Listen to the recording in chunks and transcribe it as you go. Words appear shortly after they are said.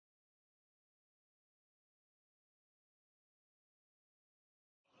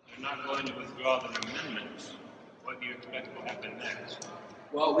you're not going to withdraw the amendments, what do you expect will happen next?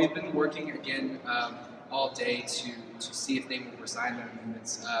 Well, we've been working again all day to see if they will resign their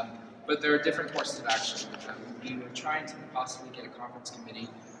amendments. But there are different courses of action. We were trying to possibly get a conference committee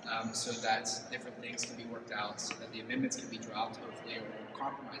so that different things can be worked out, so that the amendments can be dropped, hopefully, or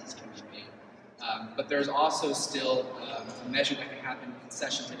compromises can be made. But there's also still a measure that can happen in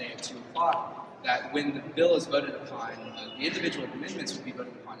session today at 2 o'clock, that when the bill is voted upon, the individual amendments will be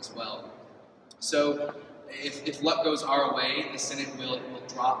voted upon as well. So if luck goes our way, the Senate will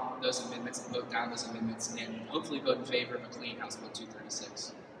drop those amendments and vote down those amendments and hopefully vote in favor of a clean House Bill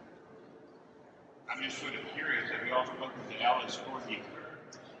 236. I'm just sort of curious, have you all spoken to Alice Forney?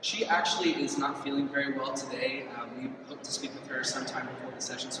 She actually is not feeling very well today. We hope to speak with her sometime before the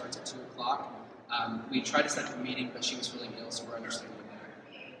session starts at 2 o'clock. We tried to set up a meeting, but she was feeling ill, so we're understanding that.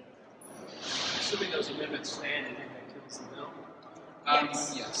 Assuming those amendments stand, do you think that kills the bill?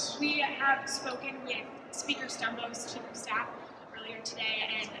 Yes. We have spoken with Speaker Stumbo's chief of staff earlier today,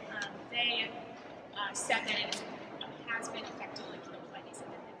 and they said that it has been effectively killed by these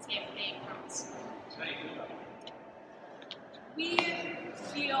amendments if they pass. How do you feel about it? We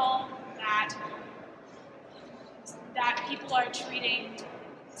feel that people are treating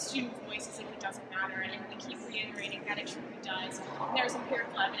student voice as if it doesn't matter, and we keep reiterating that it truly does. And there's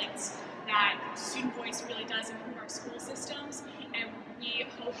empirical evidence that student voice really does improve our school systems, and we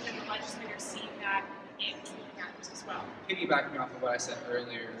hope that the legislators see that it truly matters as well. Piggybacking off of what I said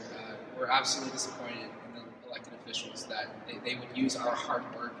earlier, we're absolutely disappointed in the elected officials that they would use our hard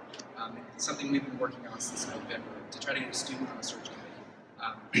work. It's something we've been working on since November to try to get a student on the search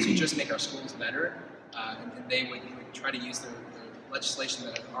committee to just make our schools better, and they would try to use their legislation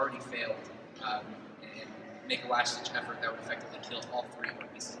that has already failed and make a last-ditch effort that would effectively kill all three of our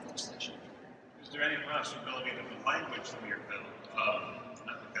pieces of legislation. Is there any possibility that the language from your bill,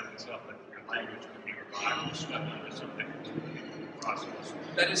 not the bill itself, but your language could be revived and stuck into something to process?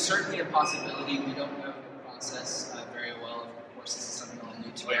 That is certainly a possibility. We don't know the process very well. Of course, this is something all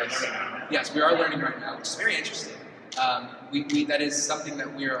new to us. Yes, we are learning right now, which is very interesting. That is something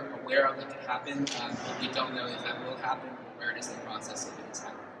that we are aware of that could happen, but we don't know if that will happen or where it is in the process if it is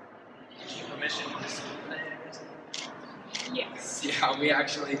happening. Did you permission to school today? Yes. Yeah, we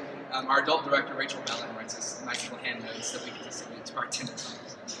actually, our adult director, Rachel Mellon, writes us nice little hand notes that we can submit to our attendance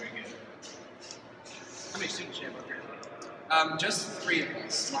office. Very good. How many students do you have up here? Just three of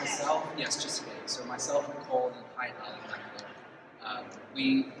us. Myself, yes, just today. So myself, Nicole, and Allie back there.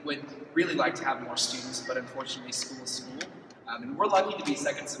 We would really like to have more students, but unfortunately school is school. And we're lucky to be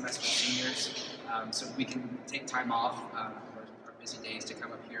second semester seniors, so we can take time off our busy days to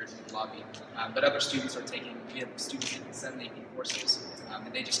come up here to the lobby. But other students are taking, we have students taking 7 AP courses,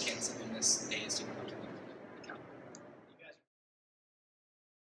 and they just can't sit in this day as student